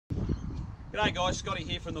G'day guys, Scotty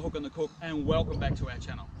here from The Hook and the Cook, and welcome back to our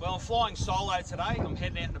channel. Well, I'm flying solo today. I'm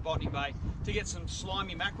heading out into Botany Bay to get some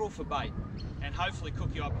slimy mackerel for bait and hopefully cook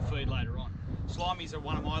you up a feed later on. Slimies are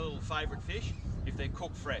one of my little favourite fish if they're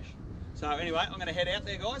cooked fresh. So anyway, I'm going to head out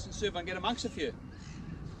there guys and see if I can get amongst a few.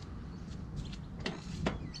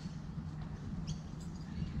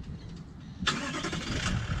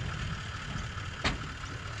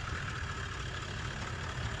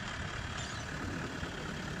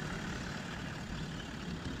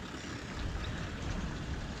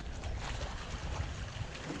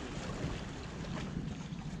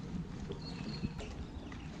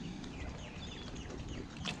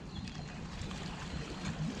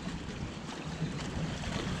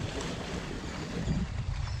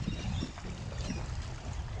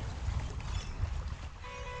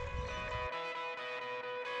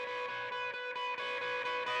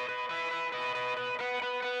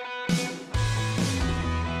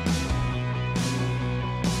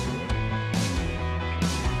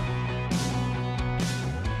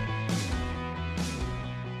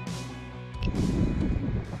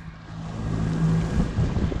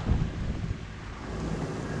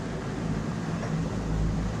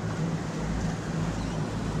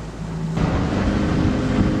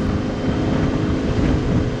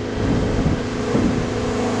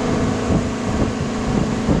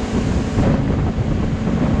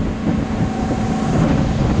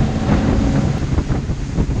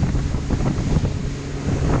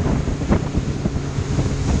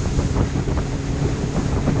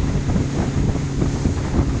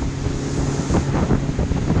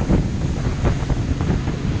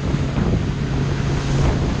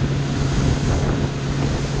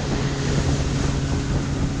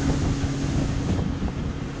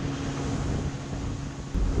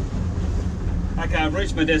 Okay, I've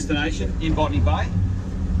reached my destination in Botany Bay.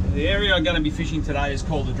 The area I'm going to be fishing today is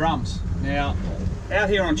called the Drums. Now, out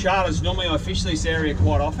here on charters, normally I fish this area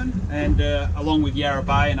quite often, and along with Yarra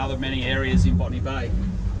Bay and other many areas in Botany Bay.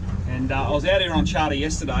 And I was out here on charter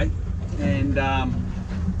yesterday, and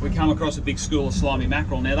we come across a big school of slimy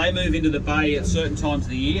mackerel. Now, they move into the bay at certain times of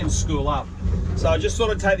the year and school up. So I just thought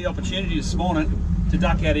I'd take the opportunity this morning to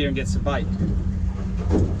duck out here and get some bait.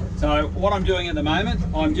 So what I'm doing at the moment,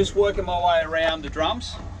 I'm just working my way around the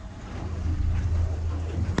drums.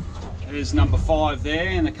 There's number 5 there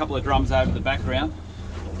and a couple of drums over the background.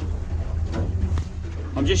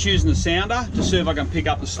 I'm just using the sounder to see if I can pick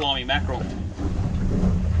up the slimy mackerel.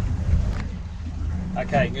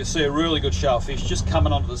 Okay, you can see a really good show of fish just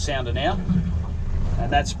coming onto the sounder now.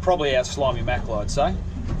 And that's probably our slimy mackerel, I'd say.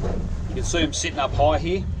 You can see them sitting up high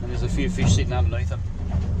here, and there's a few fish sitting underneath them.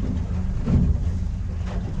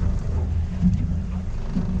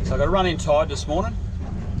 So I got to run in tide this morning.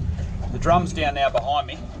 The drum's down now behind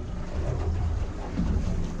me.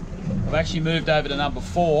 I've actually moved over to number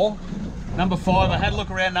 4. Number 5, I had a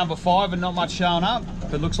look around number 5 and not much showing up,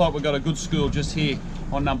 but it looks like we've got a good school just here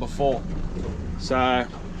on number 4. So,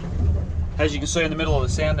 as you can see in the middle of the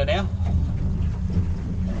sounder now,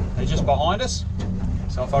 they're just behind us.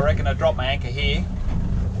 So if I reckon I drop my anchor here,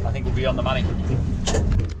 I think we'll be on the money.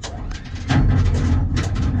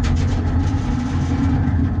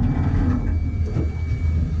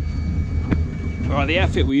 Alright, the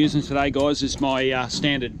outfit we're using today, guys, is my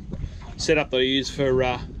standard setup that I use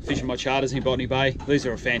for fishing my charters in Botany Bay. These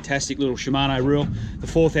are a fantastic little Shimano reel, the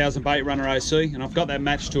 4000 bait runner OC, and I've got that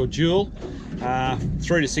matched to a Jewel,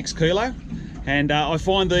 3 to 6 kilo. And I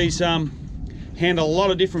find these handle a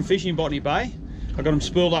lot of different fish in Botany Bay. I've got them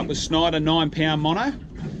spooled up with Snyder 9-pound mono,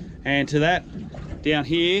 and to that, down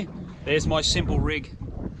here, there's my simple rig.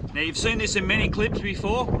 Now you've seen this in many clips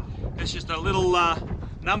before. It's just a little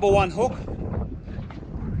number 1 hook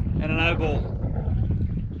and an O-ball.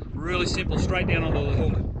 Really simple, straight down onto the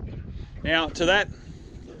hook. Now to that,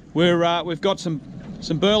 we've got some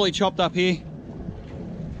burley chopped up here,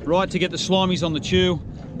 right to get the slimies on the chew,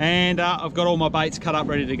 and I've got all my baits cut up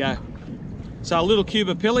ready to go. So a little cube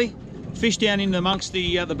of pilly, fish down in amongst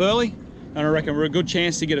the burley, and I reckon we're a good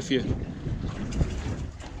chance to get a few.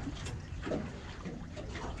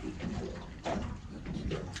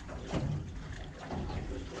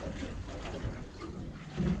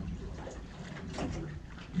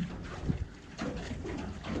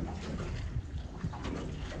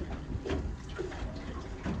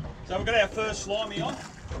 So we've got our first slimy on.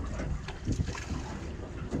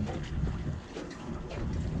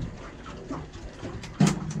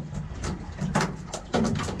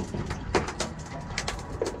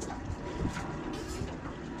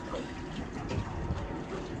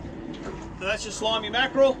 So that's your slimy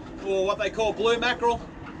mackerel, or what they call blue mackerel.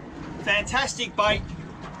 Fantastic bait,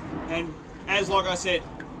 and as like I said,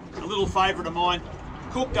 a little favourite of mine,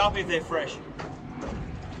 cooked up if they're fresh.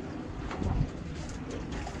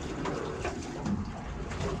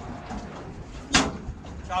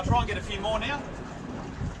 So I'll try and get a few more now,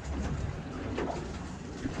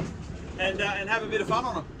 and have a bit of fun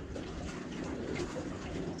on them.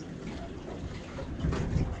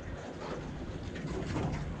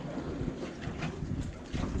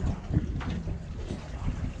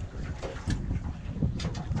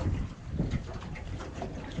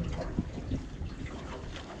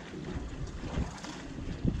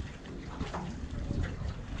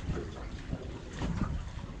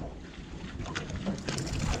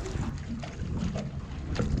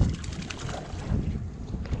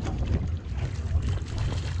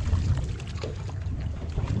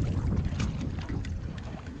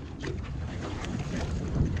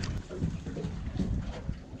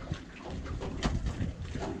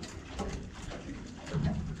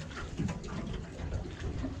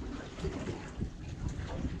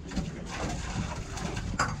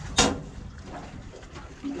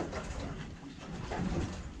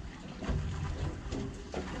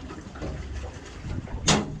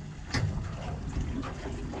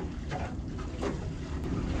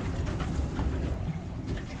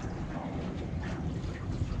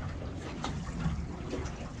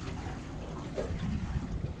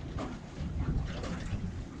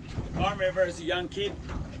 I remember as a young kid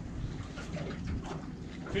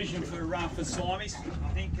fishing for slimies. I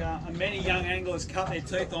think many young anglers cut their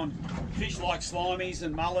teeth on fish like slimies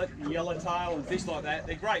and mullet and yellowtail and fish like that.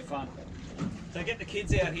 They're great fun. So get the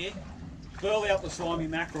kids out here, burley up the slimy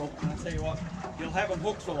mackerel, and I'll tell you what, you'll have them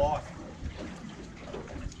hooked for life.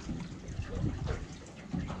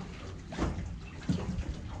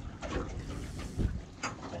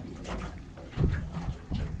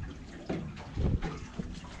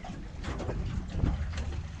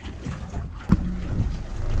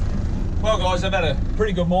 Well guys, I've had a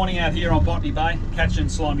pretty good morning out here on Botany Bay catching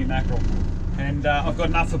slimy mackerel, and I've got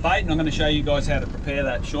enough for bait, and I'm going to show you guys how to prepare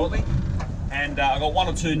that shortly. And I've got one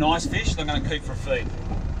or two nice fish that I'm going to keep for feed.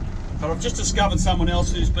 But I've just discovered someone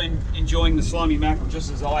else who's been enjoying the slimy mackerel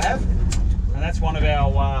just as I have, and that's one of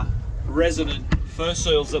our resident fur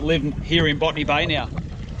seals that live here in Botany Bay now,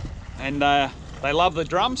 and they love the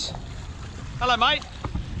drums. Hello mate.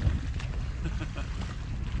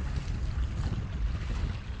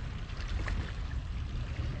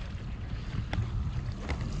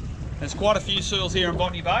 There's quite a few seals here in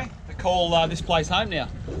Botany Bay that call this place home now,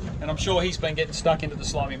 and I'm sure he's been getting stuck into the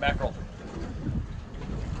slimy mackerel.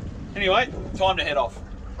 Anyway, time to head off.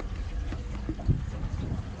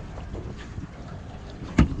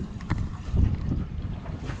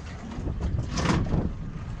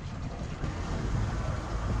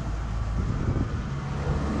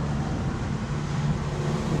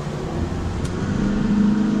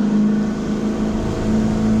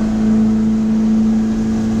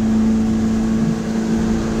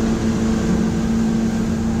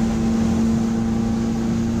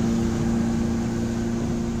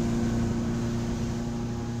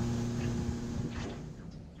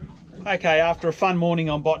 Okay, after a fun morning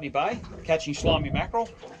on Botany Bay, catching slimy mackerel,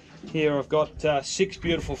 here I've got 6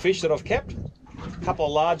 beautiful fish that I've kept. A couple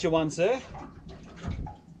of larger ones there,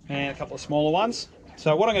 and a couple of smaller ones.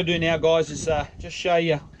 So what I'm going to do now, guys, is just show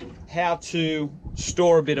you how to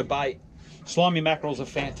store a bit of bait. Slimy mackerel is a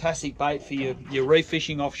fantastic bait for your reef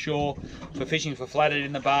fishing offshore, for fishing for flathead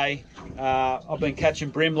in the bay. I've been catching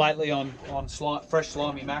brim lately on fresh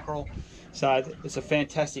slimy mackerel, so it's a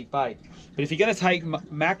fantastic bait. But if you're going to take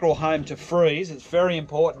mackerel home to freeze, it's very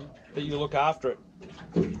important that you look after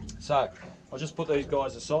it. So I'll just put these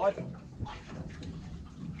guys aside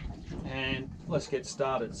and let's get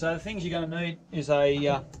started. So the things you're going to need is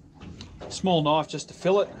a small knife just to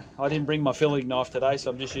fillet. I didn't bring my filleting knife today, so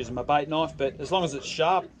I'm just using my bait knife, but as long as it's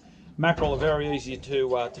sharp, mackerel are very easy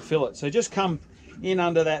to fillet. So just come in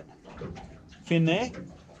under that fin there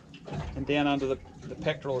and down under the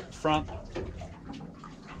pectoral at the front,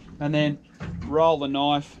 and then roll the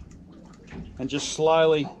knife and just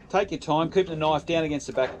slowly take your time, keep the knife down against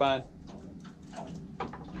the backbone,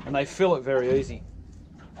 and they fillet very easy.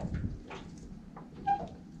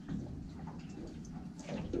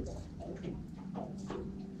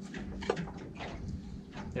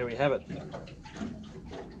 There we have it.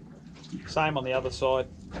 Same on the other side.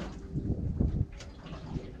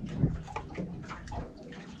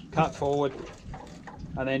 Cut forward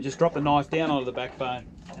and then just drop the knife down onto the backbone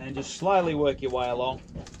and just slowly work your way along,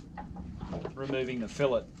 removing the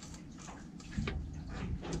fillet,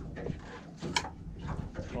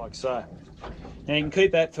 like so. Now you can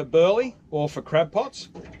keep that for burley or for crab pots.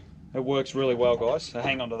 It works really well, guys, so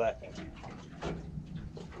hang on to that.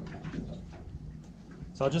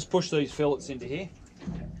 So I'll just push these fillets into here,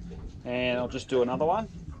 and I'll just do another one.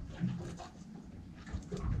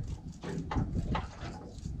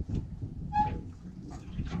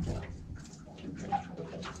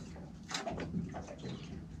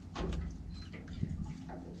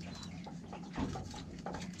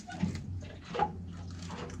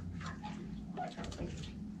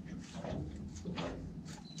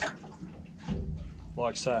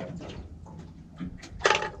 Like so.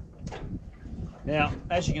 Now,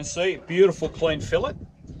 as you can see, beautiful clean fillet,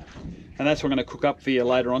 and that's what I'm going to cook up for you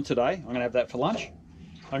later on today. I'm going to have that for lunch.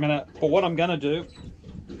 But what I'm going to do,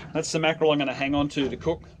 that's the mackerel I'm going to hang on to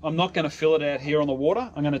cook. I'm not going to fill it out here on the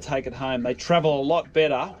water. I'm going to take it home. They travel a lot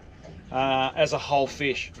better as a whole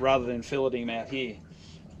fish rather than filleting them out here.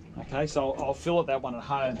 Okay, so I'll fillet that one at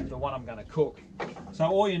home, the one I'm going to cook. So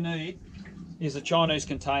all you need is a Chinese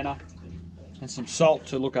container and some salt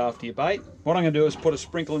to look after your bait. What I'm going to do is put a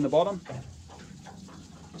sprinkle in the bottom.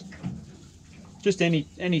 Just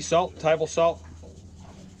any salt, table salt,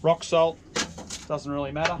 rock salt, doesn't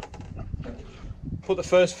really matter. Put the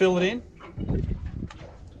first fillet in.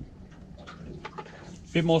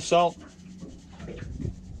 Bit more salt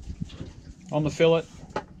on the fillet.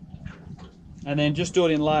 And then just do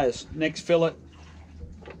it in layers. Next fillet,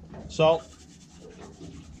 salt,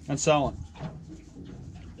 and so on.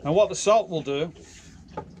 Now what the salt will do,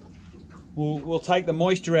 we'll take the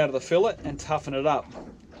moisture out of the fillet and toughen it up.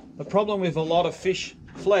 The problem with a lot of fish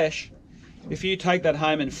flesh, if you take that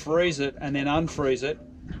home and freeze it and then unfreeze it,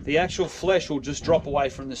 the actual flesh will just drop away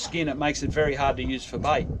from the skin. It makes it very hard to use for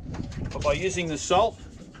bait. But by using the salt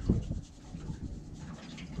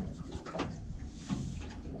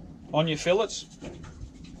on your fillets,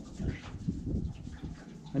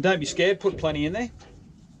 and don't be scared, put plenty in there,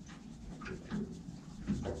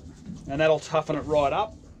 and that'll toughen it right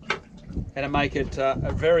up and it'll make it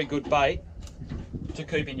a very good bait to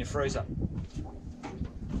keep in your freezer.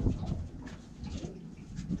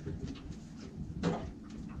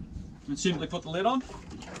 And simply put the lid on,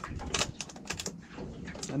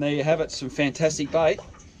 and there you have it, some fantastic bait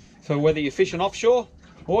for whether you're fishing offshore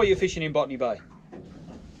or you're fishing in Botany Bay.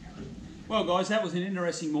 Well guys, that was an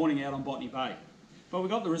interesting morning out on Botany Bay, but we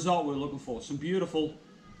got the result we were looking for, some beautiful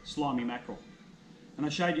slimy mackerel. And I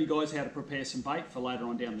showed you guys how to prepare some bait for later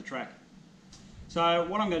on down the track. So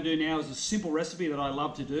what I'm going to do now is a simple recipe that I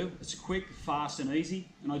love to do. It's quick, fast and easy,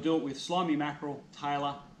 and I do it with slimy mackerel,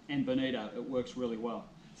 tailor and bonito. It works really well.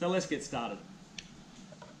 So let's get started.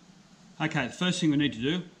 Okay, the first thing we need to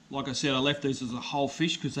do, like I said, I left these as a whole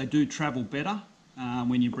fish because they do travel better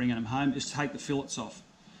when you're bringing them home, is take the fillets off.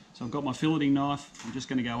 So I've got my filleting knife. I'm just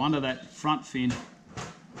going to go under that front fin,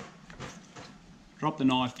 drop the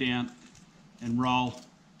knife down and roll,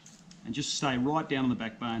 and just stay right down on the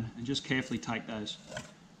backbone and just carefully take those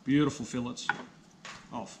beautiful fillets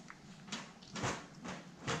off.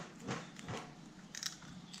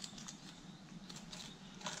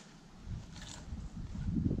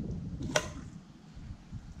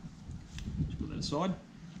 Just put that aside.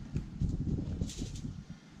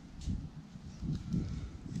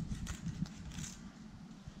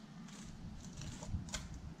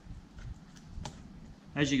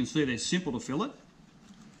 As you can see, they're simple to fillet.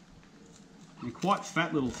 And quite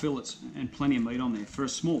fat little fillets and plenty of meat on there for a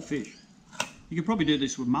small fish. You could probably do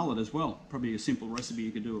this with mullet as well. Probably a simple recipe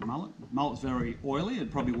you could do with mullet. Mullet's very oily,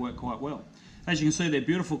 it'd probably work quite well. As you can see, they're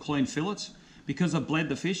beautiful clean fillets. Because I've bled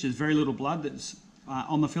the fish, there's very little blood that's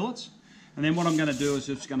on the fillets. And then what I'm going to do is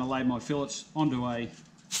just going to lay my fillets onto a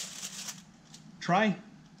tray,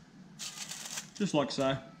 just like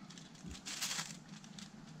so.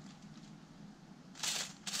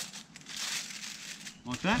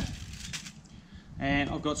 Like that. And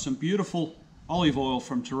I've got some beautiful olive oil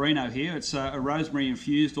from Torino here. It's a rosemary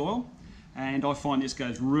infused oil, and I find this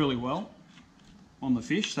goes really well on the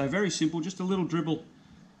fish. So very simple, just a little dribble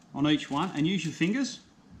on each one, and use your fingers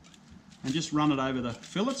and just run it over the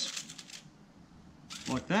fillets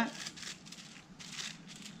like that.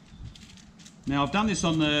 Now I've done this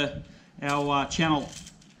on our channel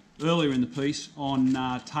earlier in the piece on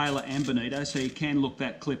tailor and bonito, so you can look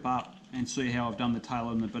that clip up and see how I've done the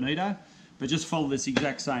tailor and the bonito, but just follow this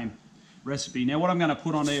exact same recipe. Now what I'm going to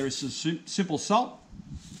put on here is some simple salt,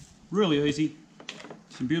 really easy,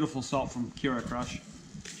 some beautiful salt from Krush,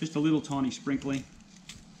 just a little tiny sprinkling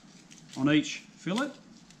on each fillet,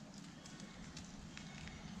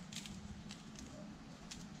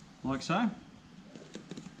 like so.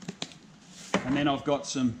 And then I've got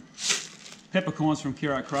some peppercorns from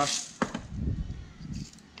Krush,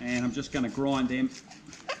 and I'm just going to grind them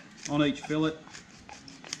on each fillet.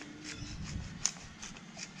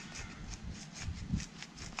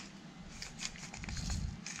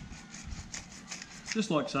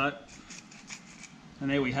 just like so. And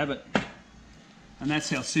there we have it. And that's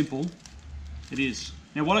how simple it is.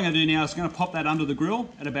 Now what I'm going to do now is I'm going to pop that under the grill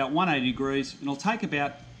at about 180 degrees, and it'll take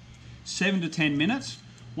about 7 to 10 minutes.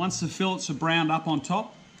 Once the fillets are browned up on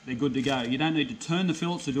top, they're good to go. You don't need to turn the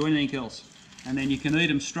fillets or do anything else. And then you can eat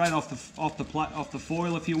them straight off the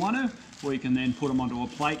foil if you want to, or you can then put them onto a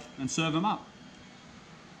plate and serve them up.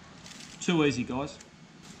 Too easy, guys.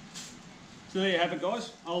 So there you have it,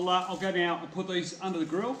 guys. I'll go now and put these under the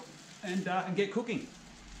grill and get cooking.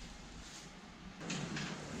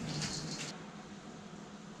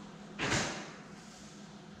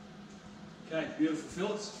 Okay, beautiful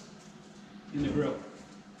fillets in the grill.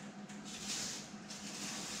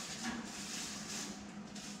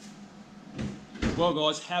 Well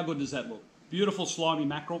guys, how good does that look? Beautiful slimy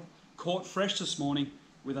mackerel, caught fresh this morning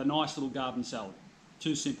with a nice little garden salad.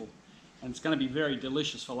 Too simple. And it's going to be very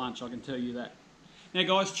delicious for lunch, I can tell you that. Now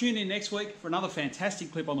guys, tune in next week for another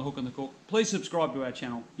fantastic clip on The Hook and the Cook. Please subscribe to our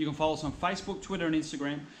channel. You can follow us on Facebook, Twitter and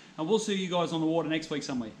Instagram. And we'll see you guys on the water next week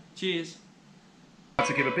somewhere. Cheers. I'd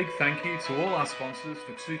like to give a big thank you to all our sponsors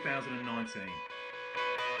for 2019.